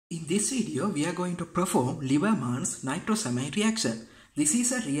this video we are going to perform Libermann's nitrosamine reaction. This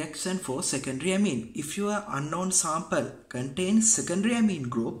is a reaction for secondary amine. If your unknown sample contains secondary amine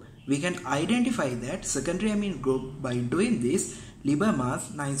group, we can identify that secondary amine group by doing this Libermann's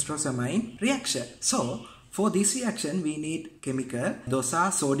nitrosamine reaction. So for this reaction we need chemical. Those are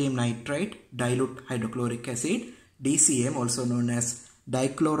sodium nitrite, dilute hydrochloric acid, DCM also known as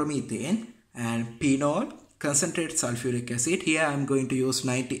dichloromethane, and phenol, concentrated sulfuric acid. Here I am going to use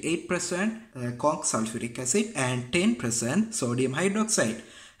 98% conc sulfuric acid and 10% sodium hydroxide.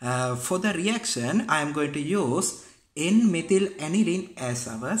 For the reaction I am going to use N-methyl aniline as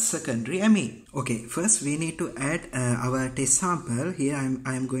our secondary amine. Okay, first we need to add our test sample. Here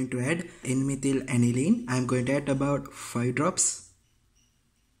I am going to add N-methyl aniline. I am going to add about 5 drops.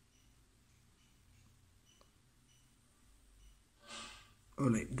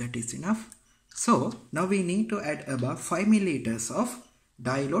 Alright, that is enough. So now we need to add about 5 milliliters of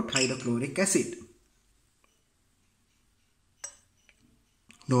dilute hydrochloric acid.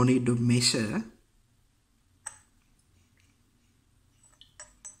 No need to measure.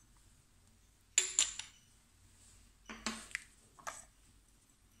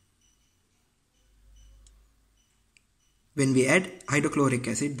 When we add hydrochloric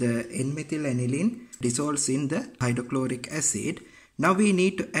acid, the N-methyl aniline dissolves in the hydrochloric acid. Now we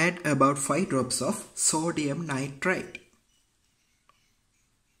need to add about 5 drops of sodium nitrite.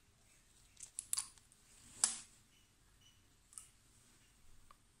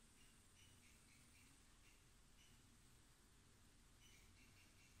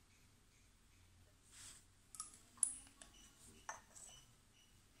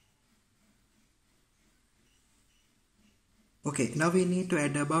 Okay, now we need to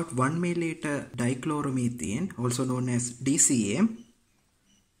add about 1 milliliter dichloromethane, also known as DCM.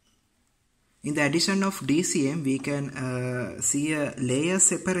 In the addition of DCM, we can see a layer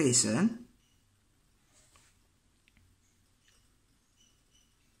separation.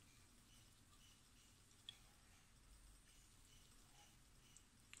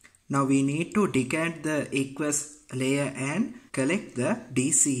 Now we need to decant the aqueous layer and collect the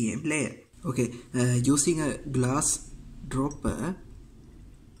DCM layer. Okay, using a glass dropper,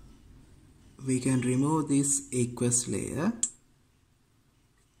 we can remove this aqueous layer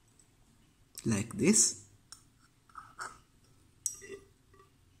like this.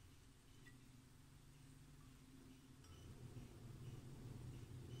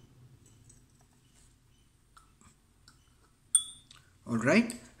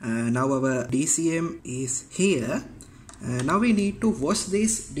 Alright, now our DCM is here. Now we need to wash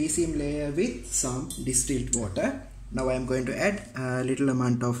this DCM layer with some distilled water. Now I am going to add a little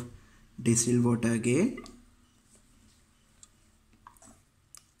amount of distilled water again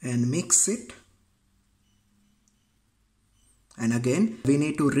and mix it. And again we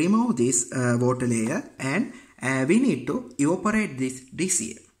need to remove this water layer and we need to evaporate this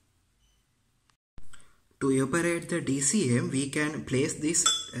DCM. To evaporate the DCM, we can place this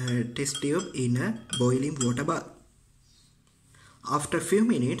test tube in a boiling water bath. After a few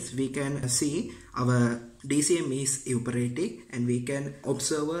minutes we can see our DCM is evaporating and we can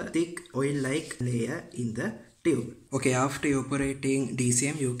observe a thick oil-like layer in the tube. Okay, after evaporating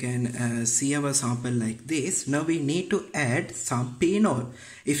DCM you can see our sample like this. Now we need to add some phenol.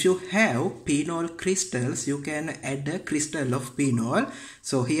 If you have phenol crystals, you can add a crystal of phenol.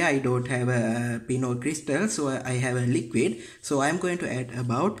 So here I don't have a phenol crystal, so I have a liquid. So I am going to add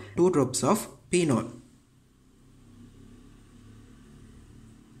about 2 drops of phenol.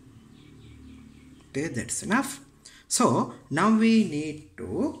 Okay, that's enough. So now we need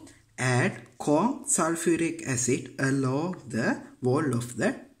to add conc sulfuric acid along the wall of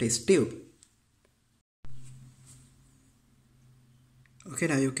the test tube. Okay,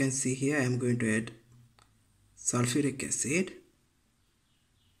 now you can see here I am going to add sulfuric acid.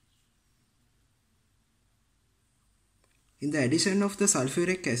 In the addition of the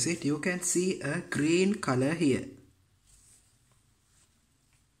sulfuric acid, you can see a green color here.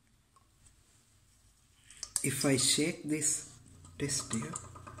 If I shake this test tube,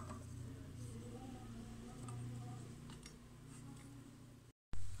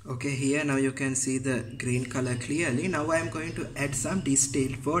 okay, here now you can see the green color clearly. Now I am going to add some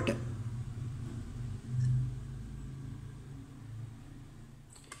distilled water.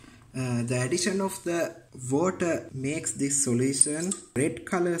 The addition of the water makes this solution red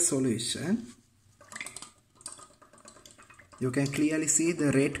color solution. You can clearly see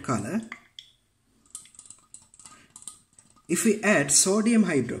the red color. If we add sodium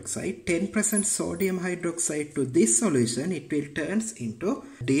hydroxide, 10% sodium hydroxide to this solution, it will turn into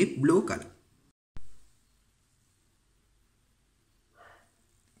deep blue color.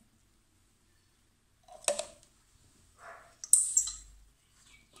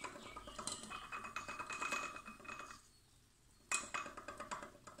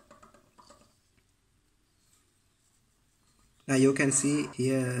 Now you can see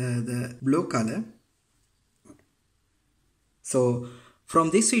here the blue color. So from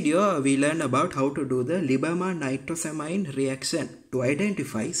this video we learned about how to do the Libermann nitrosamine reaction to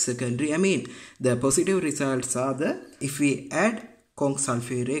identify secondary amine. The positive results are if we add conch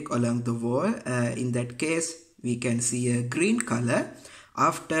sulfuric along the wall, in that case we can see a green color.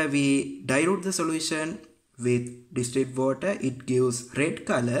 After we dilute the solution with distilled water, it gives red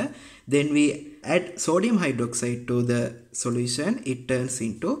color. Then we add sodium hydroxide to the solution, it turns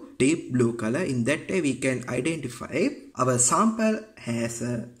into deep blue color. In that way we can identify our sample has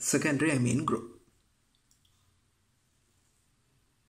a secondary amine group.